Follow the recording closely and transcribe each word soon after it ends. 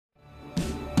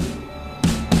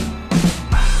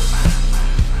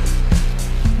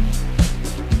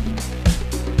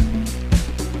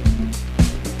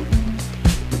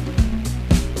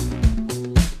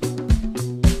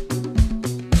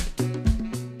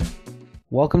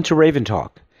Welcome to Raven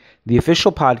Talk, the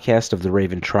official podcast of the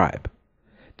Raven Tribe.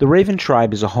 The Raven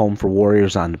Tribe is a home for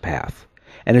warriors on the path,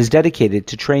 and is dedicated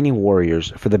to training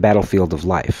warriors for the battlefield of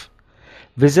life.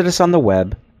 Visit us on the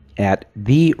web at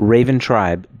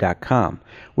theraventribe.com,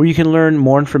 where you can learn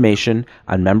more information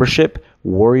on membership,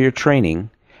 warrior training,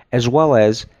 as well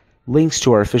as links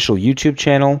to our official YouTube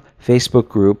channel, Facebook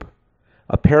group,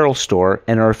 apparel store,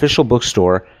 and our official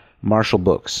bookstore, Marshall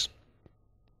Books.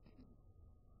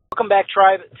 Welcome back,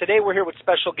 Tribe. Today we're here with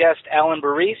special guest Alain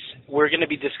Burrese. We're going to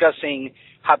be discussing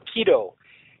Hapkido,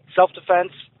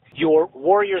 self-defense, your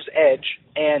warrior's edge,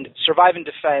 and survive and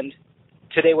defend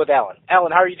today with Alain.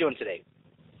 Alain, how are you doing today?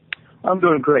 I'm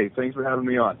doing great. Thanks for having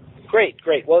me on. Great.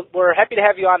 Well, we're happy to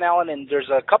have you on, Alain, and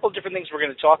there's a couple of different things we're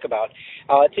going to talk about.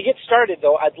 To get started,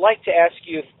 though, I'd like to ask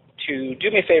you to do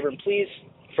me a favor, and please,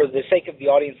 for the sake of the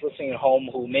audience listening at home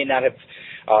who may not have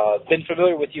been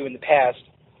familiar with you in the past,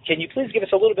 can you please give us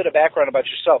a little bit of background about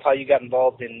yourself, how you got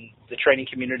involved in the training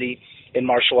community, in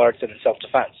martial arts, and in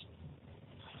self-defense?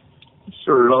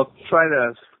 Sure. I'll try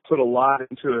to put a lot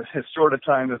into as short a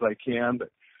time as I can. But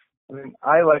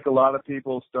I, like a lot of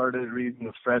people, started reading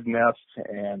the Fred Ness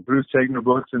and Bruce Tegner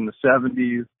books in the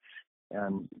 70s,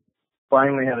 and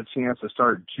finally had a chance to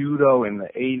start judo in the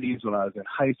 80s when I was in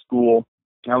high school.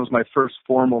 That was my first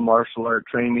formal martial art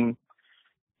training.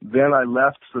 Then I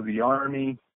left for the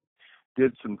Army,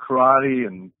 did some karate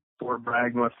in Fort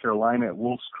Bragg, North Carolina at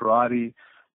Wolf's Karate.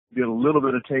 Did a little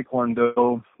bit of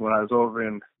Taekwondo when I was over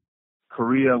in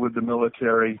Korea with the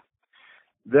military.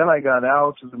 Then I got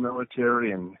out of the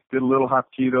military and did a little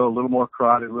Hapkido, a little more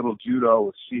karate, a little judo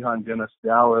with Shihan Dennis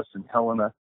Dallas and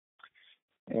Helena.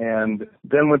 And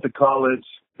then went to college,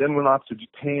 then went off to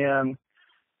Japan,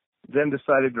 then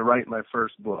decided to write my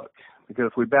first book. Because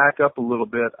if we back up a little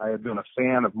bit, I had been a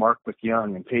fan of Mark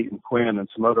McYoung and Peyton Quinn and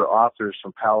some other authors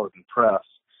from Paladin Press.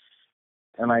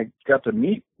 And I got to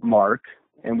meet Mark,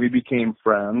 and we became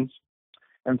friends.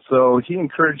 And so he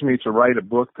encouraged me to write a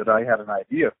book that I had an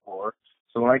idea for.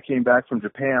 So when I came back from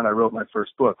Japan, I wrote my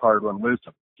first book, Hard-Won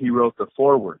Wisdom. He wrote the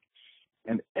foreword.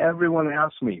 And everyone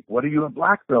asked me, what are you a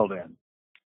black belt in?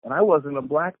 And I wasn't a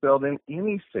black belt in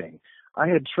anything. I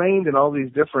had trained in all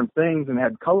these different things and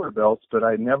had color belts, but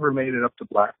I never made it up to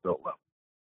black belt level.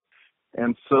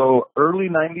 And so early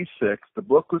 96, the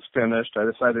book was finished. I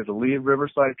decided to leave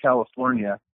Riverside,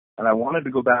 California, and I wanted to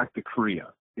go back to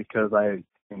Korea because I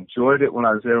enjoyed it when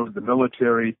I was there with the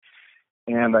military,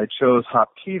 and I chose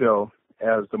Hapkido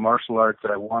as the martial art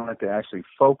that I wanted to actually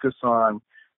focus on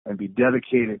and be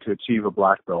dedicated to achieve a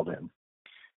black belt in.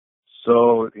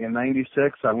 So in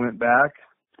 96, I went back.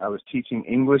 I was teaching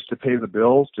English to pay the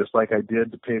bills, just like I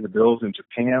did to pay the bills in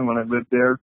Japan when I lived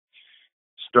there.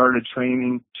 Started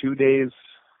training 2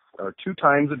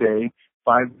 times a day,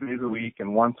 5 days a week,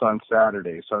 and once on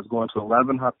Saturday. So I was going to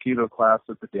 11 Hapkido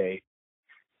classes a day,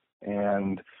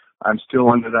 and I'm still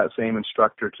under that same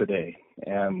instructor today.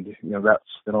 And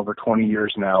that's been over 20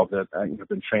 years now that I've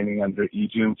been training under Lee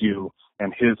Jun-gyu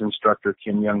and his instructor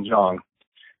Kim Young-jong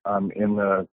in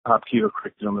the Hapkido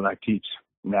curriculum that I teach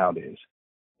nowadays.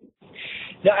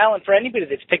 Now, Alain, for anybody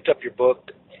that's picked up your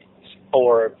book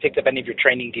or picked up any of your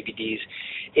training DVDs,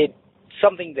 it's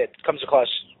something that comes across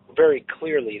very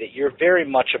clearly that you're very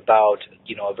much about,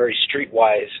 a very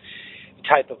streetwise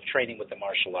type of training with the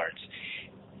martial arts.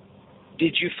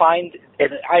 Did you find,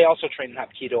 and I also train in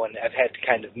Hapkido and I've had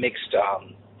kind of mixed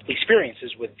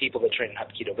experiences with people that train in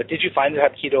Hapkido, but did you find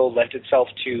that Hapkido lent itself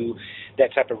to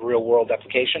that type of real-world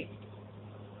application?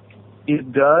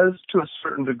 It does to a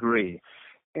certain degree.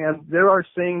 And there are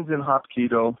things in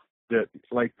Hapkido that,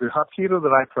 like the Hapkido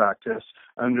that I practice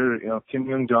under Kim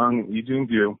Young-jong and Lee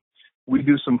Jun-gyu, we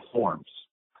do some forms.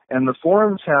 And the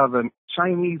forms have a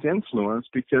Chinese influence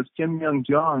because Kim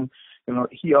Young-jong,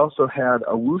 he also had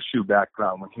a wushu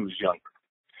background when he was younger.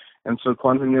 And so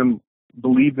Kwanzaa Nim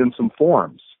believed in some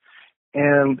forms.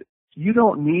 And you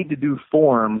don't need to do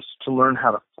forms to learn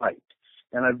how to fight.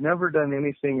 And I've never done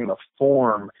anything in a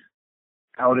form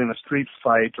out in a street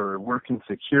fight or working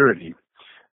security.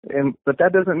 But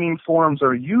that doesn't mean forms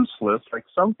are useless, like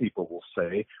some people will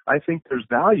say. I think there's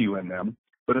value in them,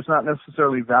 but it's not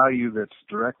necessarily value that's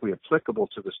directly applicable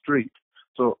to the street.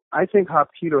 So I think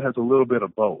Hapkido has a little bit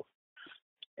of both.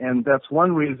 And that's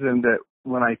one reason that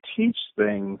when I teach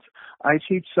things, I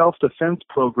teach self-defense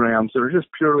programs that are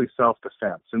just purely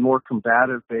self-defense and more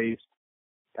combative-based.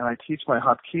 And I teach my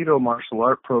Hapkido martial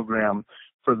art program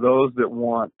for those that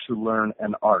want to learn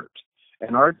an art.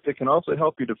 An art that can also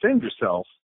help you defend yourself,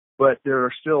 but there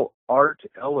are still art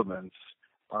elements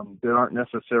that aren't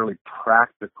necessarily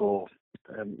practical,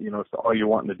 and if all you're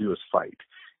wanting to do is fight.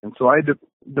 And so I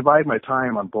divide my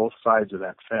time on both sides of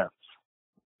that fence.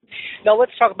 Now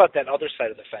let's talk about that other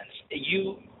side of the fence.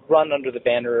 You run under the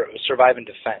banner of Survive and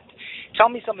Defend. Tell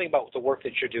me something about the work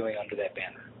that you're doing under that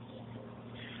banner.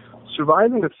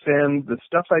 Survive and Defend, the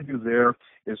stuff I do there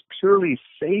is purely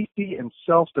safety and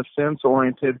self-defense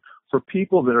oriented for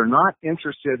people that are not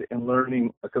interested in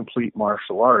learning a complete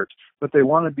martial art, but they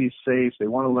want to be safe, they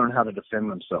want to learn how to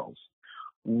defend themselves.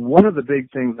 One of the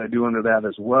big things I do under that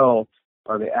as well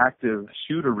are the active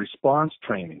shooter response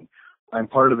training. I'm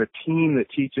part of a team that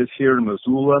teaches here in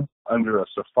Missoula under a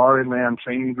Safari Land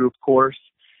training group course,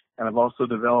 and I've also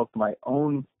developed my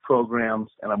own programs,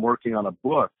 and I'm working on a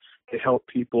book to help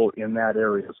people in that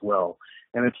area as well.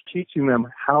 And it's teaching them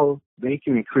how they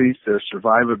can increase their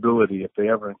survivability if they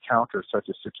ever encounter such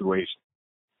a situation.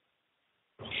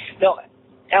 Now,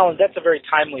 Alan, that's a very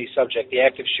timely subject. The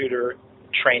active shooter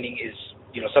training is,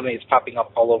 something that's popping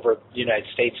up all over the United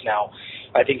States now.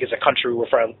 I think as a country,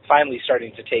 we're finally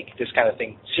starting to take this kind of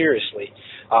thing seriously.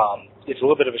 It's a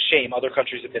little bit of a shame. Other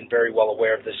countries have been very well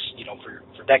aware of this,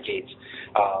 for decades.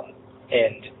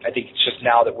 And I think it's just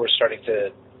now that we're starting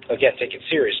to, again, take it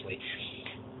seriously.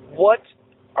 What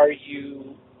are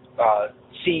you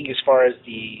seeing as far as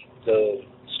the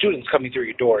students coming through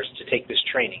your doors to take this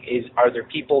training? Are there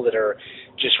people that are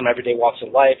just from everyday walks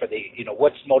of life? Are they,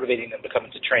 what's motivating them to come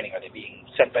into training? Are they being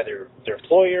sent by their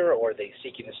employer, or are they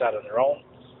seeking this out on their own?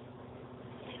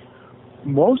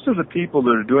 Most of the people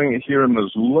that are doing it here in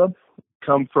Missoula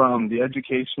come from the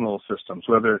educational systems,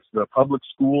 whether it's the public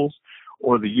schools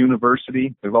or the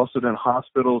university. They've also done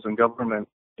hospitals and government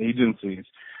agencies.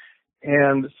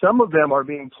 And some of them are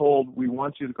being told, we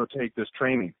want you to go take this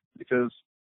training, because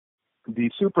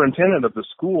the superintendent of the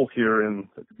school here in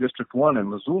District 1 in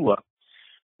Missoula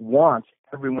wants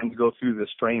everyone to go through this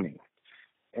training.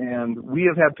 And we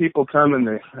have had people come and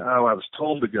I was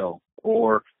told to go.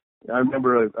 Or I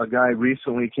remember a guy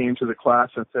recently came to the class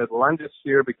and said, well, I'm just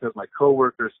here because my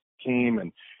coworkers came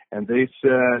and they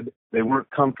said they weren't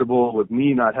comfortable with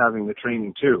me not having the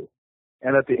training too.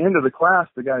 And at the end of the class,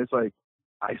 the guy's like,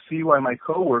 I see why my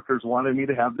coworkers wanted me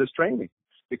to have this training,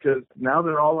 because now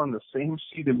they're all on the same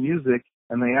sheet of music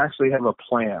and they actually have a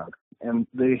plan. And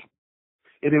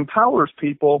it empowers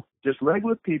people, just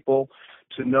regular people,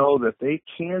 to know that they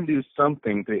can do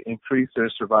something to increase their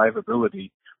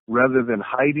survivability rather than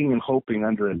hiding and hoping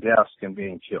under a desk and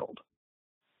being killed.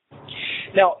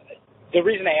 Now, the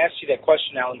reason I asked you that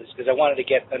question, Alan, is because I wanted to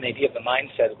get an idea of the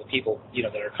mindset of the people,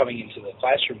 that are coming into the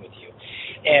classroom with you.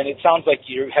 And it sounds like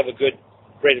you have a good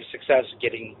rate of success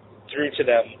getting through to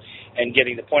them and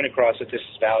getting the point across that this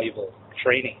is valuable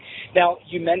training. Now,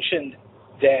 you mentioned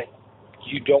that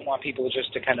you don't want people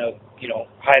just to kind of,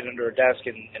 hide under a desk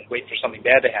and wait for something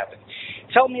bad to happen.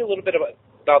 Tell me a little bit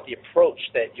about the approach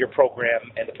that your program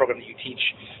and the program that you teach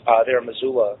there in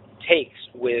Missoula takes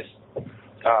with,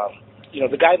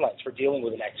 the guidelines for dealing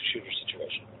with an active shooter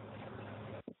situation.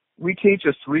 We teach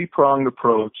a three-pronged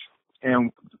approach,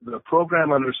 and the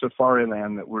program under Safari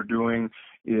Land that we're doing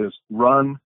is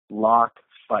run, lock,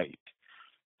 fight.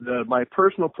 My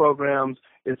personal programs,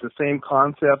 it's the same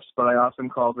concepts, but I often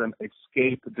call them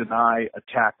escape, deny,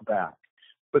 attack back.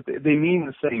 But they mean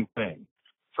the same thing.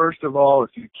 First of all, if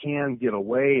you can get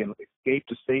away and escape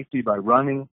to safety by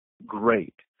running,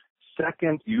 great.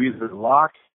 Second, you either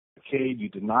lock, you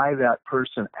deny that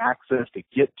person access to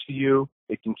get to you.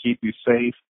 It can keep you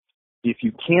safe. If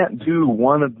you can't do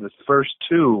one of the first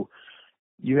two,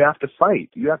 you have to fight.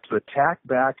 You have to attack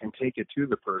back and take it to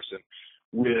the person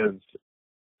with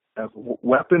a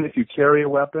weapon if you carry a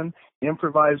weapon,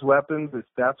 improvised weapons if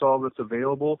that's all that's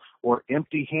available, or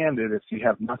empty-handed if you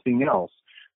have nothing else.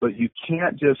 But you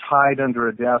can't just hide under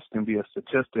a desk and be a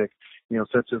statistic,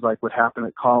 such as like what happened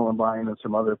at Columbine and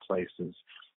some other places.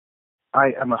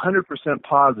 I am 100%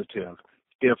 positive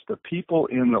if the people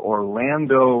in the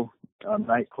Orlando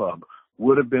nightclub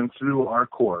would have been through our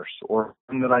course, or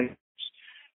that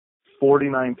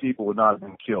 49 people would not have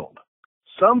been killed.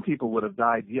 Some people would have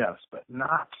died, yes, but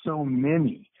not so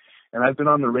many. And I've been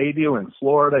on the radio in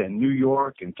Florida and New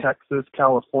York and Texas,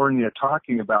 California,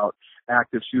 talking about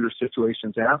active shooter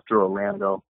situations after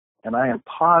Orlando, and I am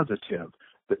positive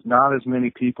that not as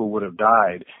many people would have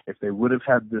died if they would have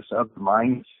had this other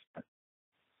mindset.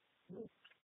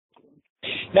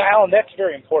 Now, Alan, that's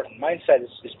very important. Mindset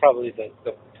is probably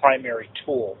the primary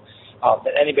tool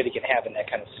that anybody can have in that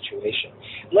kind of situation.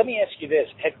 Let me ask you this.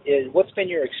 What's been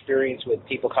your experience with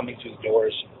people coming through the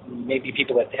doors, maybe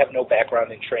people that have no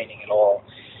background in training at all,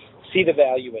 see the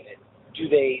value in it? Do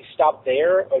they stop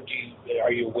there, or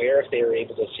are you aware if they are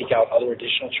able to seek out other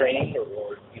additional training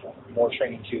or more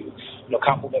training to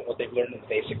complement what they've learned in the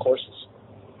basic courses?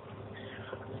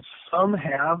 Some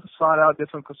have sought out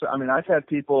different courses. I mean, I've had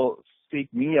people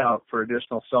seek me out for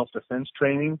additional self-defense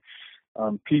training.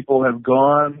 People have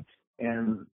gone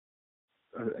and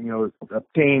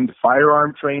obtained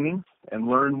firearm training and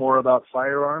learned more about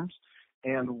firearms.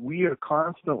 And we are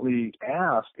constantly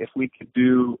asked if we could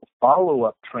do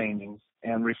follow-up trainings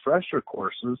and refresher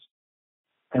courses.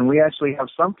 And we actually have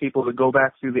some people that go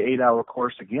back through the 8-hour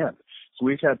course again. So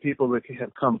we've had people that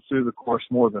have come through the course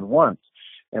more than once.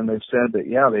 And they've said that,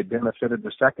 yeah, they benefited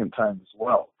the second time as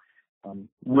well.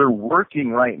 We're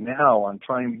working right now on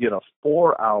trying to get a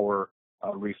 4-hour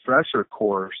refresher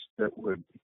course that would,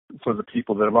 for the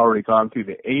people that have already gone through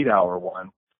the 8-hour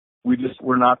one.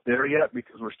 We're not there yet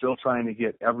because we're still trying to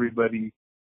get everybody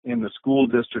in the school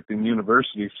district and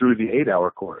university through the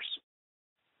 8-hour course.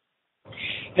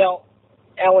 Now,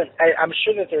 Alan, I'm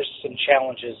sure that there's some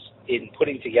challenges in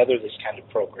putting together this kind of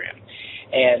program,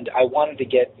 and I wanted to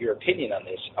get your opinion on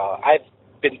this. I've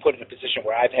been put in a position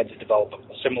where I've had to develop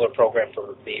a similar program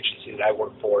for the agency that I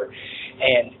work for,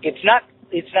 and it's not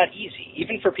easy,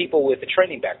 even for people with a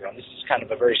training background. This is kind of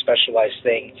a very specialized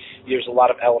thing. There's a lot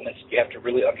of elements that you have to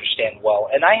really understand well,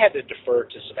 and I had to defer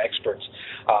to some experts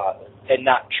and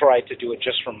not try to do it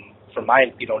just from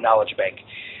my knowledge bank.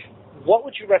 What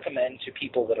would you recommend to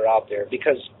people that are out there?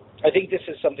 Because I think this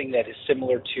is something that is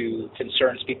similar to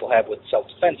concerns people have with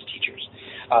self-defense teachers.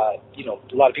 A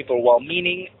lot of people are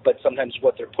well-meaning, but sometimes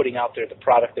what they're putting out there, the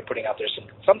product they're putting out there,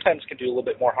 sometimes can do a little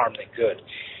bit more harm than good.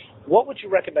 What would you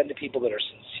recommend to people that are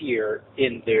sincere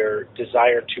in their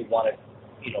desire to want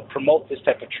to, promote this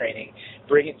type of training,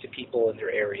 bring it to people in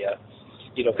their area?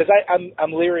 Because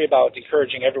I'm leery about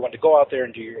encouraging everyone to go out there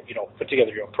and do put together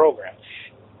your own program.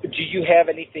 Do you have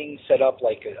anything set up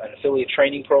like an affiliate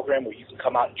training program where you can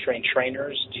come out and train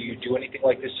trainers? Do you do anything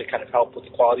like this to kind of help with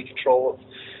the quality control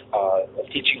of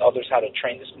teaching others how to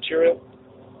train this material?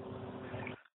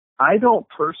 I don't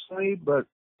personally, but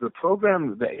the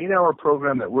 8-hour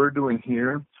program that we're doing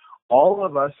here, all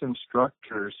of us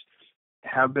instructors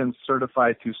have been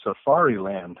certified to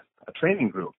Safariland, a training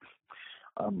group,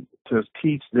 to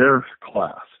teach their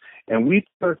class. And we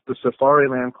took the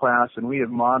Safariland class and we have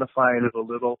modified it a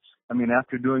little. I mean,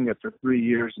 after doing it for 3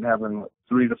 years and having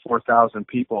 3,000 to 4,000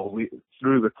 people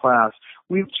through the class,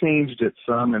 we've changed it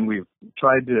some and we've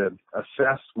tried to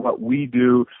assess what we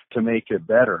do to make it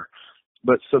better.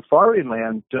 But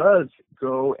Safariland does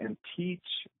go and teach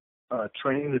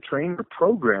train-the-trainer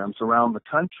programs around the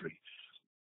country.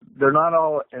 They're not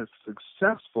all as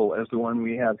successful as the one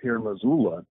we have here in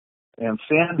Missoula. And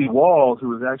Sandy Wall,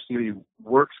 who actually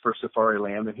works for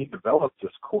Safariland, and he developed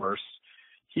this course,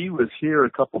 he was here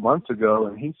a couple months ago,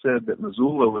 and he said that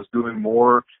Missoula was doing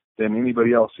more than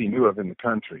anybody else he knew of in the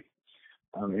country.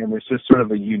 And it's just sort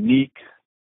of a unique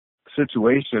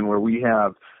situation where we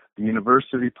have the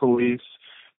university police,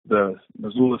 the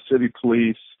Missoula City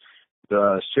Police,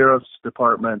 the Sheriff's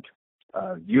Department,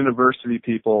 university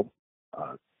people,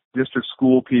 district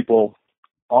school people,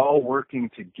 all working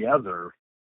together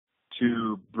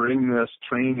to bring this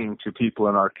training to people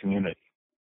in our community.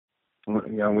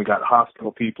 We got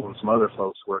hospital people and some other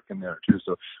folks working there too.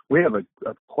 So we have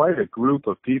quite a group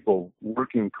of people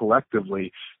working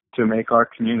collectively to make our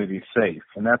community safe,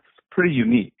 and that's pretty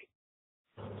unique.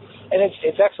 And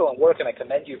it's excellent work, and I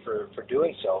commend you for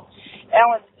doing so.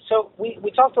 Alan, so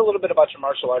we talked a little bit about your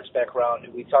martial arts background.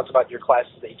 We talked about your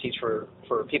classes that you teach for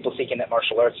people seeking that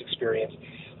martial arts experience,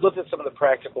 looked at some of the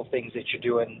practical things that you're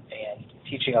doing and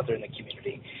teaching out there in the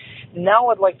community. Now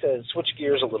I'd like to switch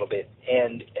gears a little bit.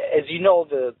 And as you know,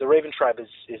 the Raven Tribe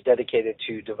is dedicated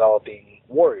to developing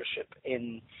warriorship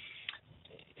in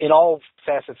all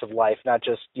facets of life, not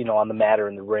just, on the mat or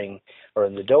in the ring or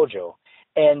in the dojo.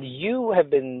 And you have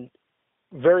been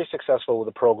very successful with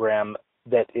a program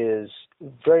that is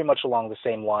very much along the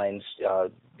same lines,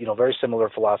 very similar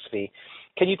philosophy.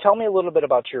 Can you tell me a little bit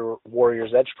about your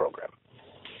Warrior's Edge program?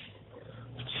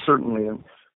 Certainly.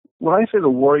 When I say the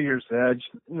Warrior's Edge,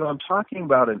 I'm talking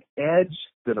about an edge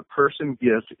that a person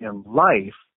gets in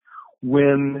life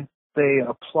when they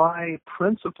apply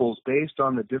principles based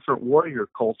on the different warrior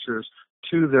cultures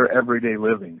to their everyday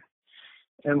living.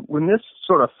 And when this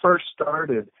sort of first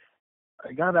started,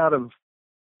 I got out of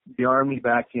the Army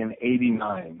back in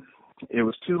 '89. It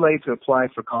was too late to apply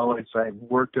for college. I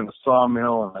worked in a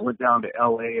sawmill, and I went down to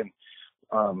L.A.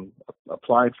 and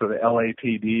applied for the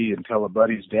LAPD until a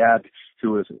buddy's dad,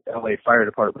 who was L.A. Fire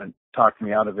Department, talked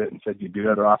me out of it and said, you'd be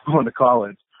better off going to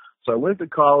college. So I went to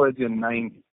college in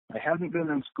 '90. I hadn't been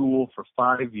in school for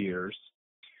 5 years,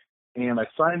 and I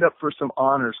signed up for some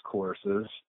honors courses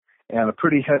and a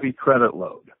pretty heavy credit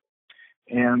load.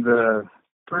 And the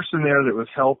person there that was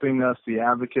helping us, the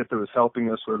advocate that was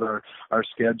helping us with our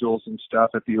schedules and stuff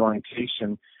at the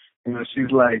orientation,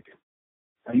 she's like,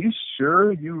 are you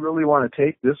sure you really want to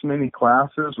take this many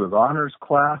classes with honors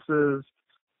classes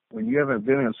when you haven't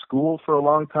been in school for a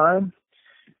long time?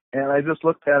 And I just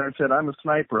looked at her and said, I'm a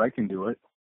sniper. I can do it.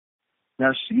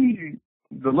 Now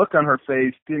the look on her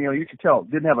face, you could tell,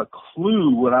 didn't have a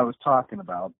clue what I was talking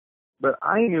about. But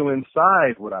I knew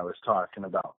inside what I was talking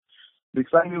about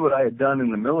because I knew what I had done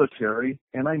in the military,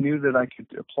 and I knew that I could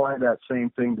apply that same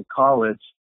thing to college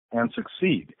and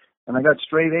succeed. And I got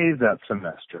straight A's that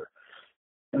semester.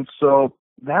 And so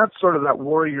that's sort of that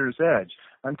warrior's edge.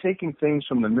 I'm taking things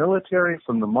from the military,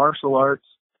 from the martial arts,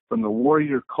 from the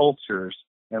warrior cultures,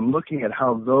 and looking at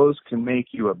how those can make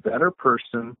you a better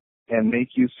person and make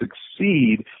you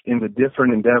succeed in the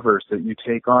different endeavors that you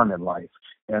take on in life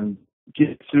and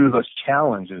get through those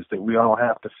challenges that we all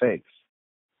have to face.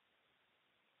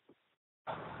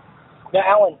 Now,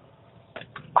 Alan,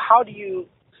 how do you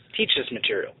teach this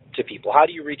material to people? How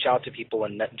do you reach out to people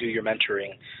and do your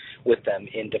mentoring with them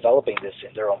in developing this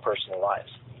in their own personal lives?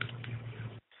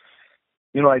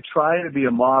 I try to be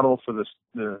a model for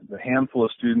the handful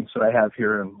of students that I have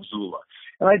here in Missoula.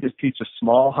 And I just teach a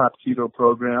small Hapkido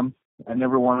program. I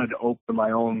never wanted to open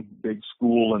my own big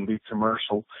school and be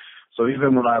commercial. So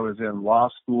even when I was in law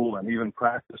school and even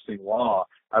practicing law,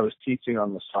 I was teaching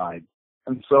on the side.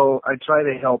 And so I try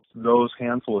to help those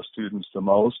handful of students the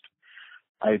most.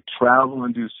 I travel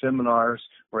and do seminars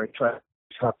where I try to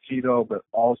teach Hapkido, but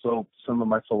also some of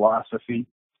my philosophy.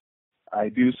 I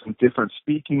do some different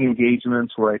speaking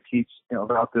engagements where I teach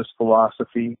about this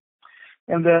philosophy.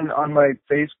 And then on my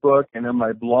Facebook and on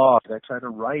my blog, I try to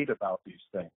write about these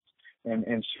things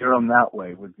and share them that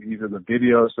way with either the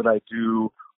videos that I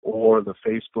do or the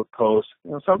Facebook posts.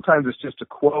 Sometimes it's just a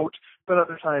quote, but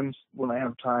other times when I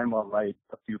have time, I'll write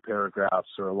a few paragraphs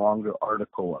or a longer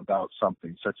article about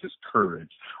something such as courage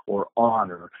or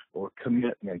honor or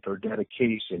commitment or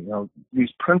dedication. These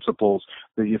principles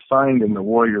that you find in the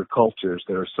warrior cultures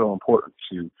that are so important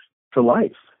to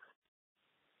life.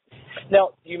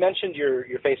 Now, you mentioned your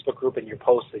Facebook group and your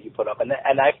posts that you put up, and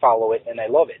I follow it, and I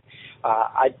love it.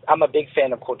 I'm a big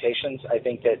fan of quotations. I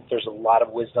think that there's a lot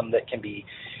of wisdom that can be,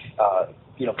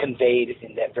 conveyed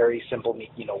in that very simple,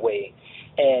 way.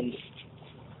 And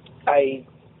I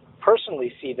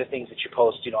personally see the things that you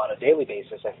post, on a daily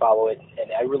basis. I follow it,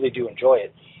 and I really do enjoy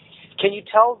it. Can you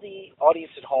tell the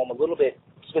audience at home a little bit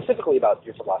specifically about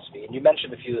your philosophy? And you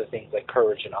mentioned a few of the things like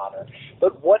courage and honor,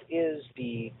 but what is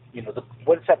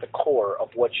what's at the core of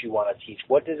what you want to teach?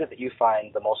 What is it that you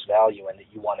find the most value in that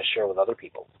you want to share with other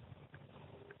people?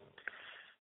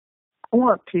 I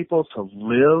want people to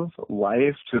live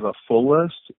life to the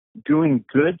fullest, doing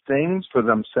good things for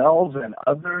themselves and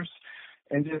others,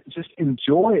 and just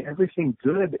enjoy everything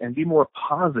good and be more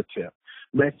positive.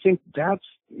 And I think that's,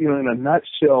 in a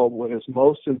nutshell, what is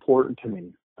most important to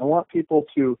me. I want people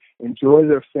to enjoy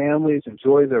their families,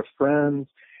 enjoy their friends,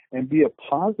 and be a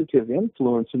positive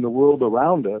influence in the world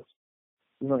around us,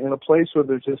 in a place where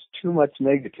there's just too much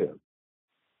negative.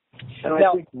 And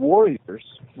I think warriors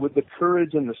with the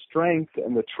courage and the strength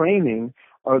and the training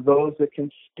are those that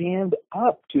can stand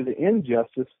up to the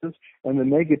injustices and the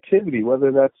negativity,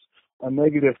 whether that's a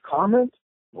negative comment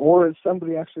or is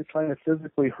somebody actually trying to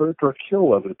physically hurt or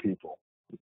kill other people.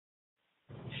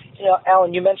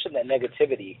 Alan, you mentioned that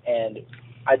negativity, and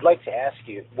I'd like to ask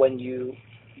you, when you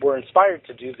were inspired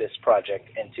to do this project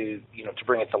and to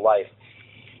bring it to life,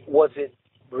 was it,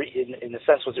 in a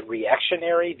sense, was it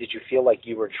reactionary? Did you feel like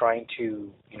you were trying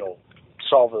to,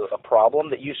 solve a problem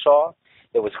that you saw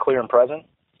that was clear and present?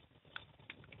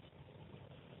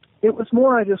 It was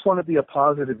more, I just want to be a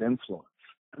positive influence.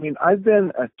 I've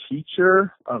been a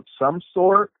teacher of some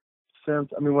sort since,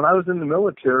 when I was in the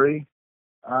military,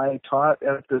 I taught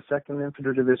at the 2nd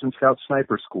Infantry Division Scout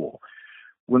Sniper School.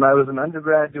 When I was an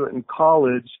undergraduate in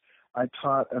college, I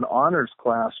taught an honors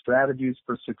class, Strategies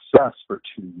for Success, for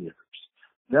 2 years.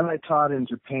 Then I taught in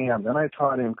Japan. Then I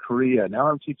taught in Korea. Now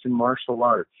I'm teaching martial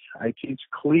arts. I teach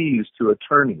CLEs to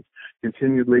attorneys,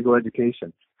 continued legal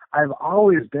education. I've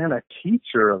always been a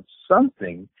teacher of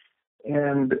something,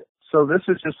 and so this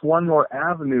is just one more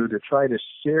avenue to try to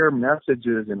share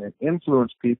messages and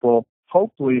influence people,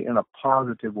 hopefully in a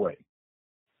positive way.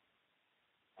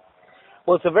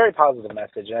 Well, it's a very positive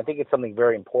message, and I think it's something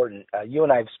very important. You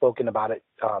and I have spoken about it,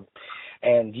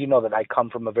 and you know that I come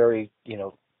from a very,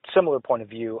 similar point of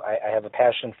view. I have a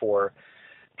passion for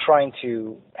trying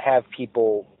to have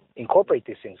people incorporate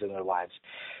these things in their lives.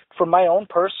 From my own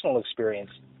personal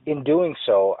experience, in doing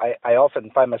so, I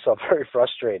often find myself very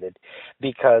frustrated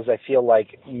because I feel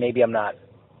like maybe I'm not,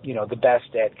 the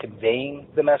best at conveying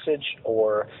the message,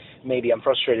 or maybe I'm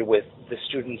frustrated with the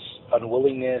students'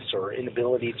 unwillingness or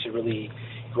inability to really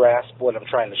grasp what I'm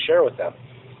trying to share with them.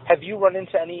 Have you run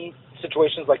into any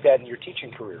situations like that in your teaching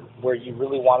career where you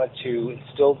really wanted to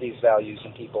instill these values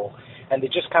in people and they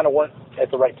just kind of weren't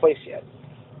at the right place yet?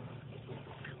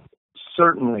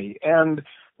 Certainly. And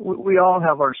we all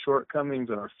have our shortcomings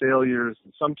and our failures.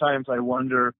 And sometimes I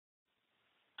wonder,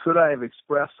 could I have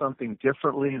expressed something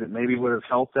differently that maybe would have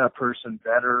helped that person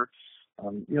better?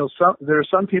 There are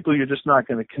some people you're just not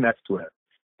going to connect with,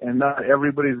 and not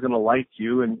everybody's going to like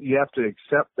you, and you have to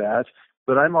accept that.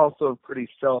 But I'm also pretty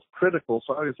self-critical,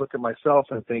 so I always look at myself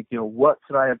and think, what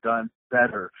could I have done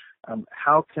better?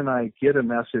 How can I get a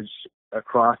message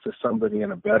across to somebody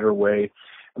in a better way?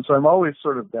 And so I'm always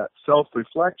sort of that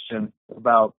self-reflection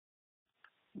about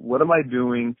what am I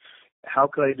doing? How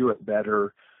could I do it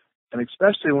better? And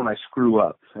especially when I screw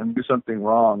up and do something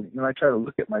wrong, I try to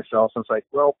look at myself and it's like,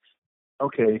 well,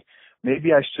 okay,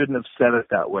 maybe I shouldn't have said it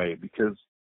that way because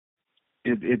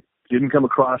it didn't come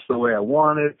across the way I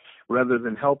wanted. Rather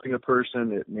than helping a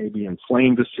person, it maybe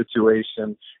inflamed the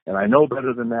situation. And I know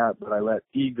better than that, but I let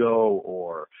ego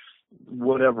or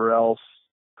whatever else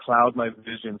cloud my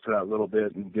vision for that little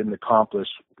bit and didn't accomplish,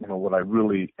 what I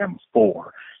really am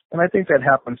for. And I think that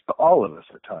happens to all of us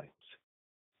at times.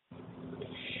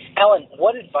 Alan,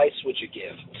 what advice would you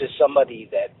give to somebody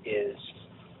that is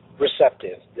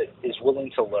receptive, that is willing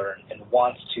to learn and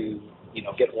wants to,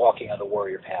 get walking on the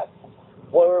warrior path?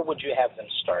 Where would you have them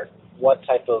start? What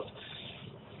type of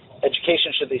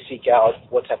education should they seek out?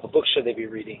 What type of books should they be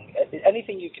reading?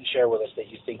 Anything you can share with us that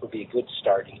you think would be a good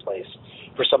starting place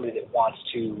for somebody that wants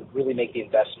to really make the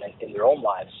investment in their own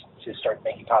lives to start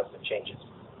making positive changes?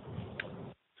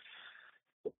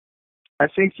 I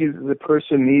think the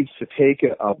person needs to take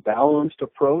a balanced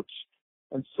approach.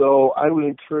 And so I would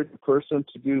encourage the person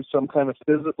to do some kind of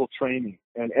physical training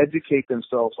and educate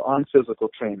themselves on physical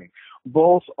training,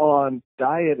 both on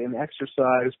diet and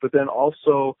exercise, but then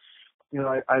also,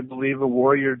 I believe a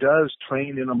warrior does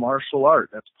train in a martial art.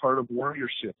 That's part of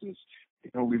warriorship is,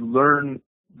 we learn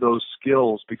those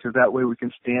skills because that way we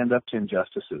can stand up to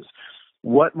injustices.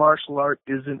 What martial art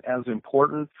isn't as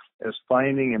important as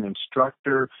finding an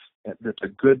instructor that's a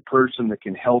good person that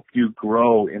can help you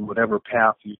grow in whatever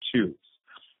path you choose.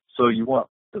 So you want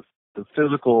the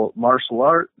physical martial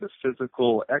art, the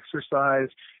physical exercise,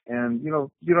 and, you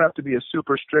don't have to be a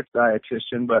super strict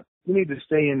dietitian, but you need to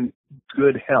stay in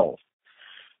good health.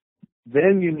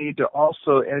 Then you need to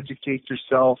also educate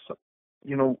yourself,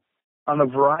 on a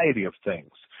variety of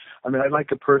things. I'd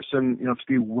like a person, to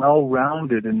be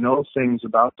well-rounded and know things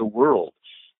about the world.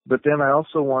 But then I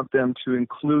also want them to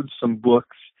include some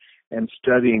books and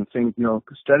studying things,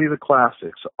 study the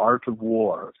classics, Art of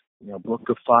War, Book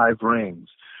of Five Rings,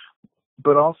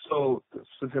 but also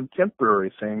some contemporary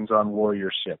things on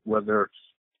warriorship, whether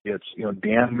it's,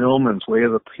 Dan Millman's Way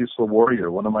of the Peaceful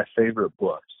Warrior, one of my favorite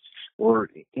books, or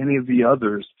any of the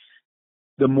others.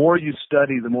 The more you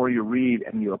study, the more you read,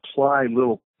 and you apply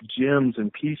little gems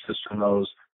and pieces from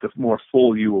those, the more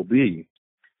full you will be.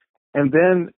 And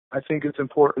then I think it's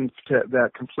important to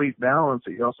that complete balance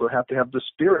that you also have to have the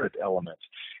spirit element.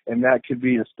 And that could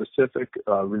be a specific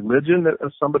religion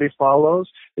that somebody follows.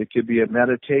 It could be a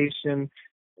meditation,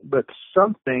 but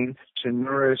something to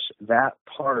nourish that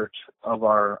part of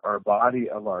our body,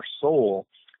 of our soul.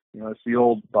 It's the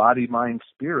old body, mind,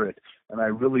 spirit. And I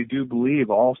really do believe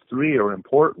all three are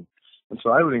important. And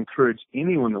so I would encourage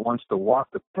anyone that wants to walk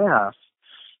the path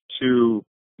to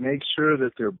make sure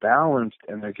that they're balanced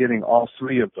and they're getting all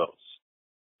three of those.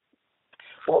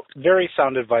 Well, very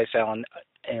sound advice, Alan.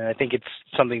 And I think it's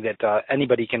something that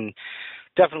anybody can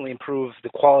definitely improve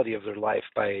the quality of their life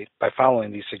by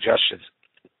following these suggestions.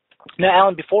 Now,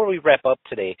 Alan, before we wrap up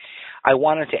today, I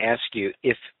wanted to ask you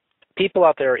if people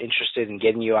out there are interested in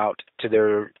getting you out to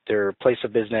their place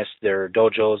of business, their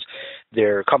dojos,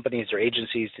 their companies, their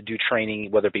agencies to do training,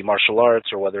 whether it be martial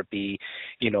arts or whether it be,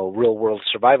 real world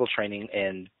survival training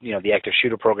and, the active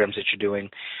shooter programs that you're doing,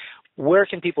 where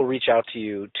can people reach out to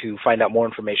you to find out more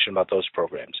information about those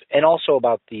programs? And also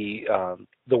about the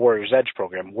Warrior's Edge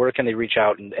program. Where can they reach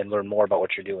out and learn more about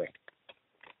what you're doing?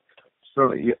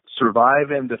 So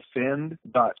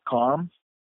surviveanddefend.com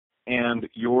and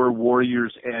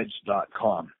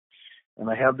yourwarriorsedge.com. And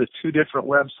I have the two different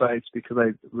websites because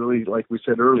I really, like we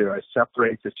said earlier, I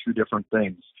separate the two different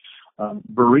things.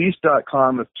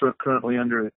 Burrese.com is currently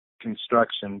under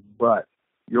construction, but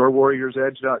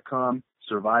yourwarriorsedge.com,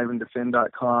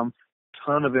 surviveanddefend.com,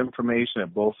 ton of information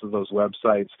at both of those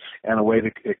websites and a way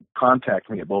to contact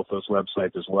me at both those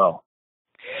websites as well.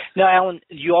 Now, Alan,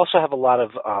 you also have a lot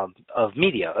of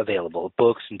media available,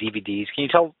 books and DVDs. Can you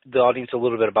tell the audience a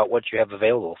little bit about what you have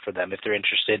available for them if they're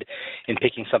interested in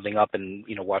picking something up and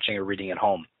watching or reading at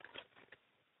home?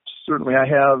 Certainly. I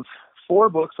have 4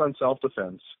 books on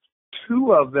self-defense.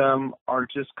 2 of them are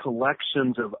just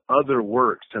collections of other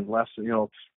works and less, the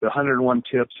 101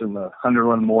 tips and the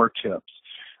 101 more tips.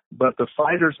 But the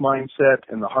Fighter's Mindset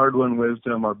and the Hard-Won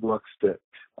Wisdom are books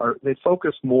they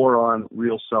focus more on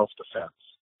real self-defense.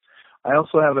 I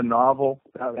also have a novel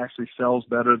that actually sells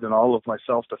better than all of my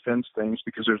self-defense things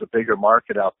because there's a bigger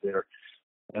market out there.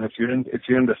 And if you're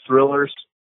into thrillers,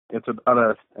 it's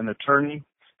about an attorney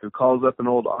who calls up an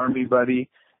old army buddy,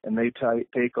 and they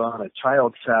take on a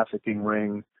child trafficking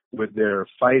ring with their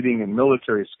fighting and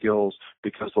military skills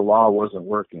because the law wasn't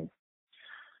working.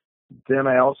 Then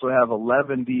I also have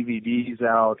 11 DVDs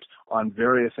out on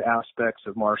various aspects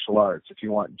of martial arts. If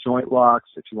you want joint locks,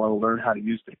 if you want to learn how to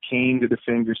use the cane to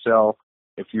defend yourself,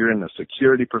 if you're in the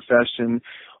security profession,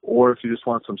 or if you just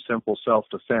want some simple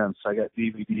self-defense, I got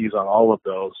DVDs on all of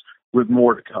those with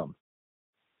more to come.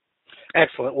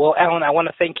 Excellent. Well, Alain, I want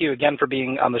to thank you again for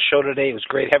being on the show today. It was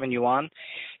great having you on,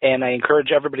 and I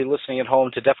encourage everybody listening at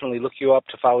home to definitely look you up,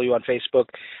 to follow you on Facebook.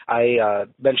 I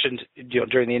mentioned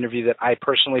during the interview that I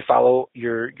personally follow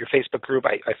your Facebook group.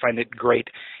 I find it great,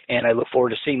 and I look forward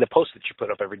to seeing the posts that you put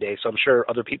up every day. So I'm sure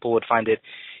other people would find it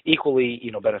equally,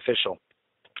 beneficial.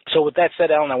 So with that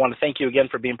said, Alain, I want to thank you again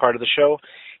for being part of the show,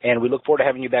 and we look forward to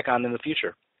having you back on in the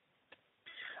future.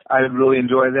 I really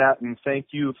enjoy that, and thank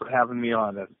you for having me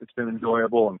on. It's been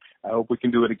enjoyable, and I hope we can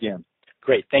do it again.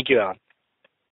 Great. Thank you, Alain.